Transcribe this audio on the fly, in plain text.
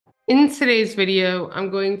In today's video, I'm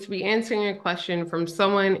going to be answering a question from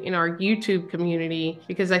someone in our YouTube community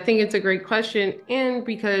because I think it's a great question and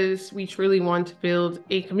because we truly want to build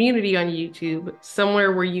a community on YouTube,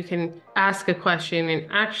 somewhere where you can ask a question and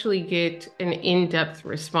actually get an in-depth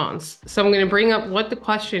response. So I'm going to bring up what the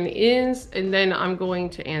question is and then I'm going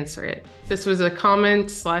to answer it. This was a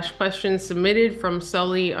comment/question submitted from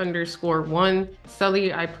Sully_1.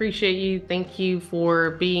 Sully, I appreciate you. Thank you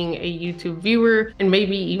for being a YouTube viewer and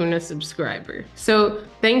maybe even a subscriber. So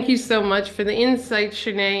thank you so much for the insight,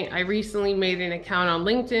 Shanee. I recently made an account on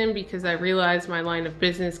LinkedIn because I realized my line of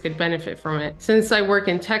business could benefit from it. Since I work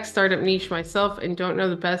in tech startup niche myself and don't know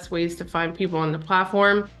the best ways to find people on the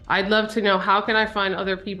platform, I'd love to know, how can I find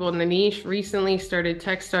other people in the niche, recently started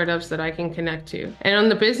tech startups that I can connect to? And on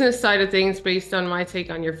the business side of things, based on my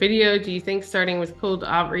take on your video, do you think starting with cold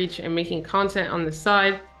outreach and making content on the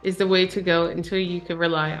side is the way to go until you could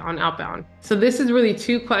rely on outbound? So this is really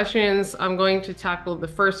two questions. I'm going to tackle the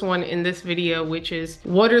first one in this video, which is,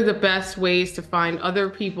 what are the best ways to find other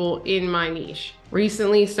people in my niche,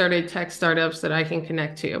 recently started tech startups that I can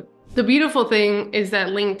connect to? The beautiful thing is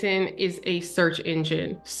that LinkedIn is a search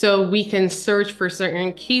engine. So we can search for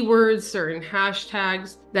certain keywords, certain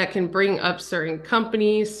hashtags that can bring up certain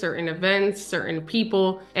companies, certain events, certain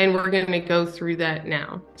people, and we're going to go through that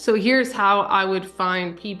now. So here's how I would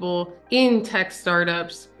find people in tech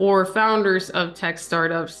startups or founders of tech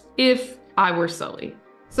startups if I were Sully.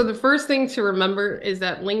 So the first thing to remember is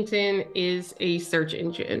that LinkedIn is a search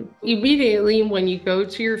engine. Immediately when you go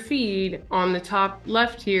to your feed, on the top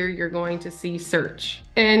left here, you're going to see search.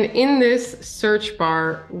 And in this search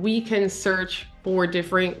bar, we can search for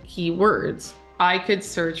different keywords. I could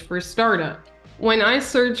search for startup. When I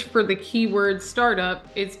search for the keyword startup,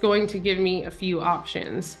 it's going to give me a few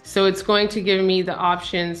options. So it's going to give me the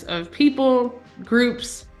options of people,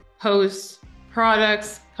 groups, posts,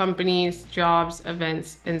 products, companies, jobs,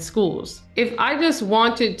 events, and schools. If I just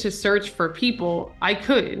wanted to search for people, I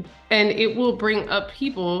could, and it will bring up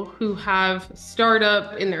people who have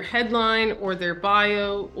startup in their headline or their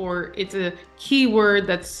bio, or it's a keyword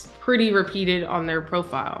that's pretty repeated on their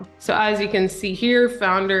profile. So as you can see here,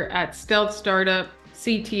 founder at Stealth Startup,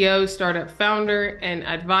 CTO, startup founder and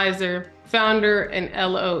advisor, founder and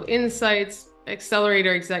LO insights,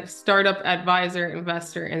 accelerator exec, startup advisor,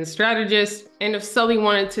 investor, and strategist. And if Sully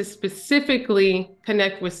wanted to specifically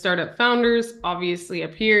connect with startup founders, obviously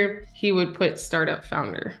up here, he would put startup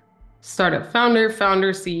founder. Startup founder,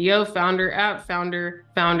 founder, CEO, founder at, founder,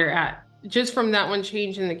 founder at. Just from that one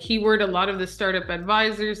change in the keyword, a lot of the startup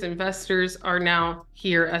advisors, investors are now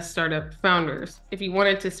here as startup founders. If you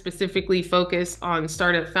wanted to specifically focus on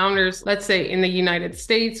startup founders, let's say in the United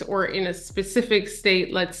States or in a specific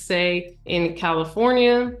state, let's say in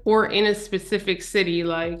California, or in a specific city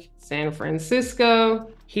like San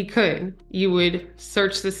Francisco, he could. You would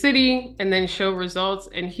search the city and then show results.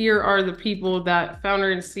 And here are the people that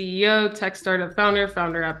founder and CEO, tech startup founder,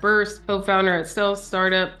 founder at Burst, co-founder at Stealth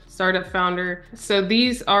Startup, startup founder. So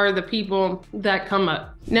these are the people that come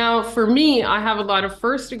up. Now, for me, I have a lot of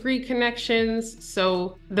first degree connections.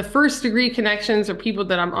 So the first degree connections are people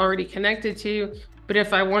that I'm already connected to. But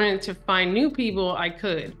if I wanted to find new people, I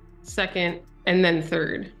could. Second, and then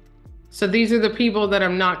third. So these are the people that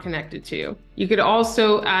I'm not connected to. You could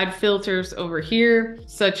also add filters over here,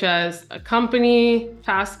 such as a company,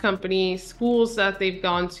 past company, schools that they've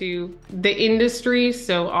gone to, the industry.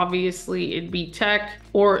 So obviously it'd be tech,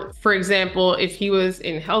 or for example, if he was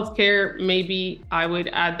in healthcare, maybe I would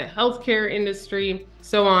add the healthcare industry,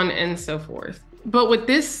 so on and so forth. But what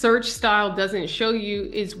this search style doesn't show you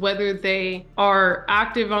is whether they are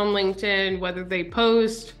active on LinkedIn, whether they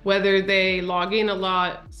post, whether they log in a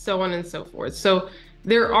lot, so on and so forth. So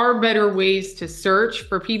there are better ways to search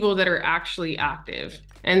for people that are actually active.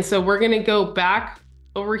 And so we're going to go back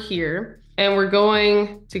over here and we're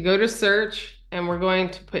going to go to search and we're going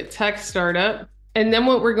to put tech startup. And then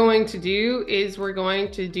what we're going to do is we're going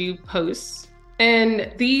to do posts.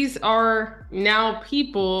 And these are now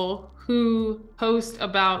people who post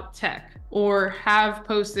about tech or have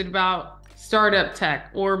posted about startup tech,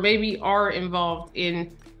 or maybe are involved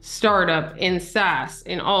in startup, in SaaS,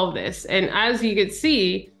 in all of this. And as you can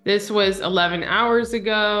see, this was 11 hours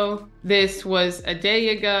ago. This was a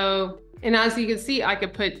day ago. And as you can see, I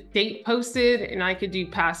could put date posted and I could do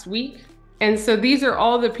past week. And so these are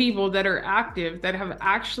all the people that are active that have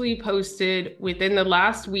actually posted within the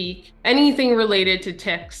last week anything related to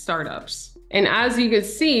tech startups. And as you can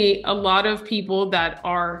see, a lot of people that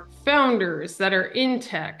are founders, that are in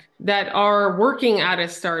tech, that are working at a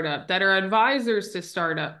startup, that are advisors to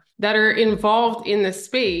startup, that are involved in the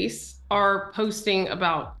space are posting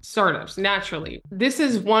about startups naturally. This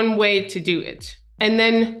is one way to do it. And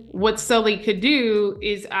then what Sully could do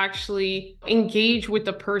is actually engage with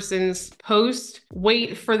the person's post,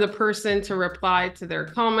 wait for the person to reply to their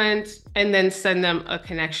comment, and then send them a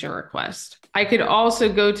connection request. I could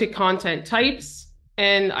also go to content types,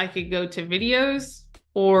 and I could go to videos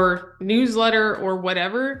or newsletter or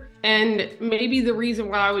whatever. And maybe the reason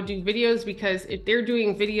why I would do videos, because if they're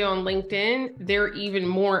doing video on LinkedIn, they're even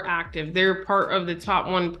more active. They're part of the top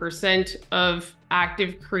 1% of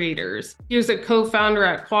active creators. He was a co-founder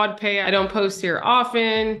at QuadPay. I don't post here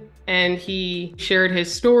often, and he shared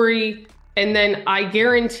his story. And then I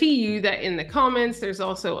guarantee you that in the comments, there's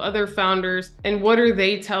also other founders. And what are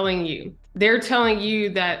they telling you? They're telling you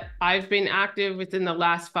that I've been active within the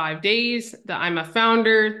last 5 days, that I'm a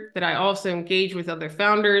founder, that I also engage with other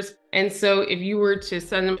founders. And so if you were to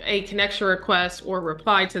send them a connection request or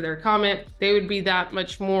reply to their comment, they would be that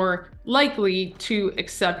much more likely to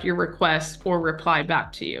accept your request or reply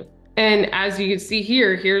back to you. And as you can see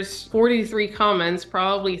here, here's 43 comments,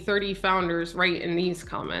 probably 30 founders right in these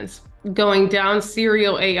comments. Going down,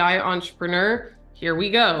 serial AI entrepreneur, here we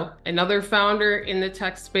go. Another founder in the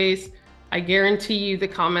tech space. I guarantee you the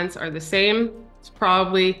comments are the same. It's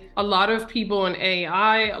probably a lot of people in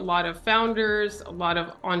AI, a lot of founders, a lot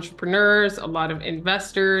of entrepreneurs, a lot of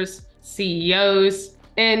investors, CEOs.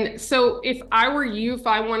 And so if I were you, if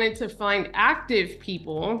I wanted to find active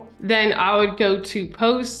people, then I would go to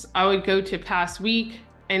posts, I would go to past week,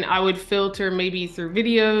 and I would filter maybe through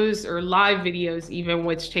videos or live videos even,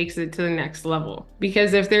 which takes it to the next level.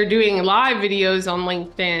 Because if they're doing live videos on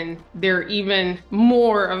LinkedIn, they're even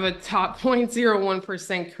more of a top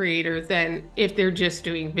 0.01% creator than if they're just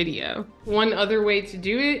doing video. One other way to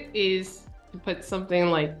do it is to put something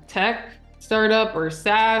like tech, startup, or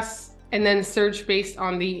SaaS, and then search based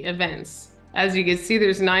on the events. As you can see,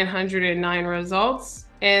 there's 909 results,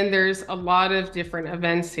 and there's a lot of different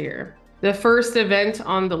events here. The first event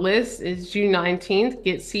on the list is June 19th,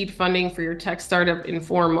 get seed funding for your tech startup in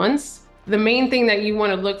 4 months. The main thing that you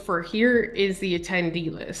want to look for here is the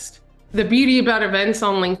attendee list. The beauty about events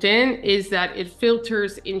on LinkedIn is that it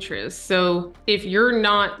filters interest. So if you're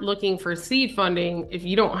not looking for seed funding, if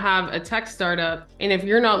you don't have a tech startup, and if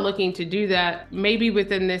you're not looking to do that, maybe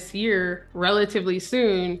within this year, relatively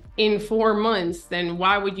soon, in 4 months, then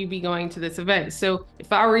why would you be going to this event? So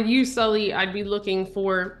if I were you, Sully, I'd be looking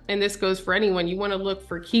for, and this goes for anyone, you want to look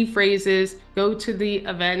for key phrases, go to the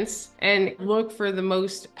events and look for the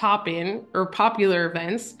most pop-in or popular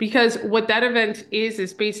events, because what that event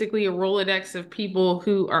is basically a Rolodex of people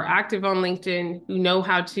who are active on LinkedIn, who know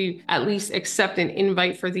how to at least accept an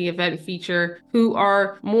invite for the event feature, who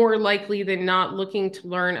are more likely than not looking to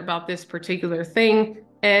learn about this particular thing,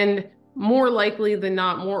 and more likely than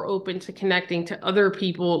not more open to connecting to other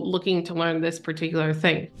people looking to learn this particular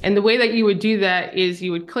thing. And the way that you would do that is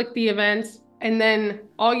you would click the events, and then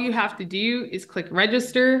all you have to do is click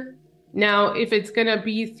register. Now, if it's going to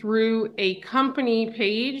be through a company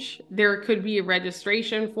page, there could be a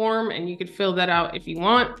registration form and you could fill that out if you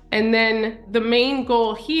want. And then the main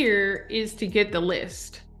goal here is to get the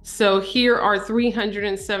list. So here are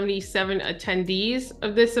 377 attendees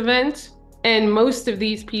of this event. And most of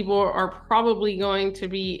these people are probably going to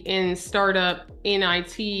be in startup, in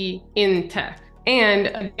IT, in tech. And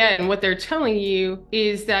again, what they're telling you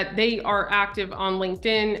is that they are active on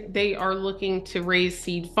LinkedIn. They are looking to raise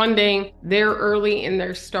seed funding. They're early in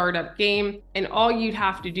their startup game. And all you'd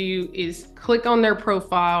have to do is click on their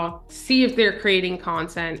profile, see if they're creating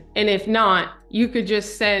content. And if not, you could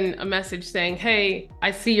just send a message saying, hey,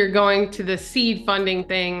 I see you're going to the seed funding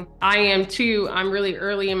thing. I am too. I'm really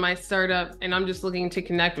early in my startup and I'm just looking to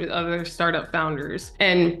connect with other startup founders.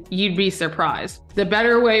 And you'd be surprised. The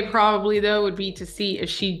better way probably though would be to see if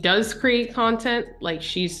she does create content, like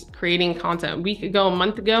she's creating content a week ago, a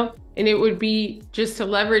month ago. And it would be just to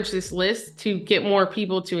leverage this list to get more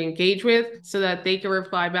people to engage with so that they can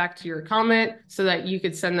reply back to your comment, so that you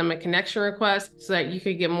could send them a connection request, so that you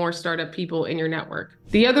could get more startup people in your network.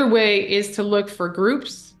 The other way is to look for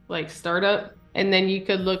groups like startup, and then you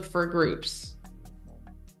could look for groups.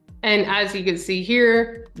 And as you can see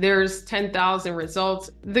here, there's 10,000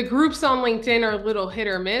 results. The groups on LinkedIn are a little hit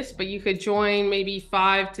or miss, but you could join maybe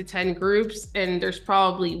 5 to 10 groups, and there's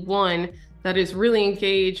probably one that is really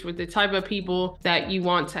engaged with the type of people that you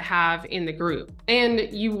want to have in the group.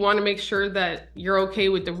 And you want to make sure that you're okay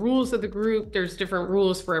with the rules of the group. There's different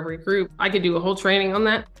rules for every group. I could do a whole training on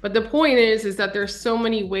that. But the point is that there's so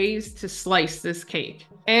many ways to slice this cake.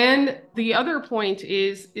 And the other point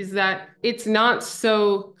is that it's not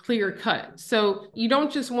so clear cut. So you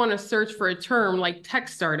don't just want to search for a term like tech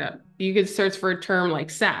startup. You could search for a term like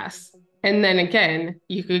SaaS. And then again,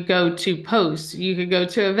 you could go to posts, you could go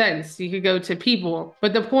to events, you could go to people.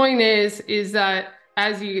 But the point is that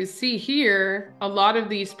as you can see here, a lot of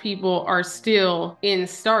these people are still in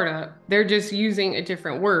startup. They're just using a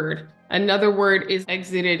different word. Another word is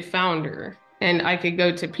exited founder. And I could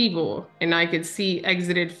go to people and I could see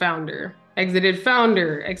exited founder, exited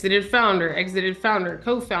founder, exited founder, exited founder,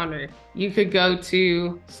 co-founder. You could go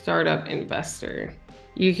to startup investor.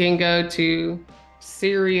 You can go to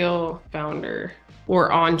serial founder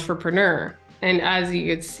or entrepreneur. And as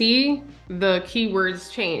you can see, the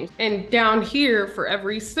keywords change. And down here for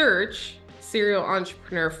every search, serial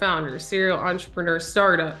entrepreneur founder, serial entrepreneur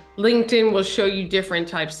startup, LinkedIn will show you different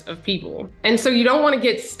types of people. And so you don't want to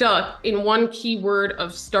get stuck in one keyword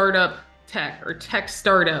of startup tech or tech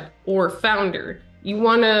startup or founder. You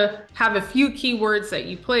want to have a few keywords that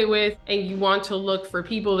you play with, and you want to look for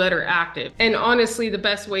people that are active. And honestly, the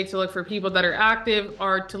best way to look for people that are active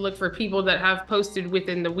are to look for people that have posted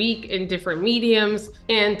within the week in different mediums,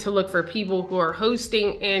 and to look for people who are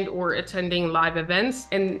hosting and or attending live events.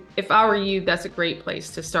 And if I were you, that's a great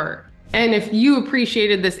place to start. And if you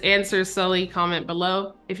appreciated this answer, Sully, comment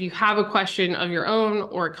below. If you have a question of your own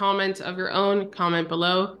or a comment of your own, comment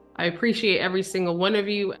below. I appreciate every single one of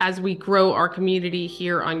you as we grow our community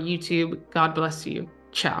here on YouTube. God bless you.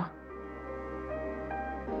 Ciao.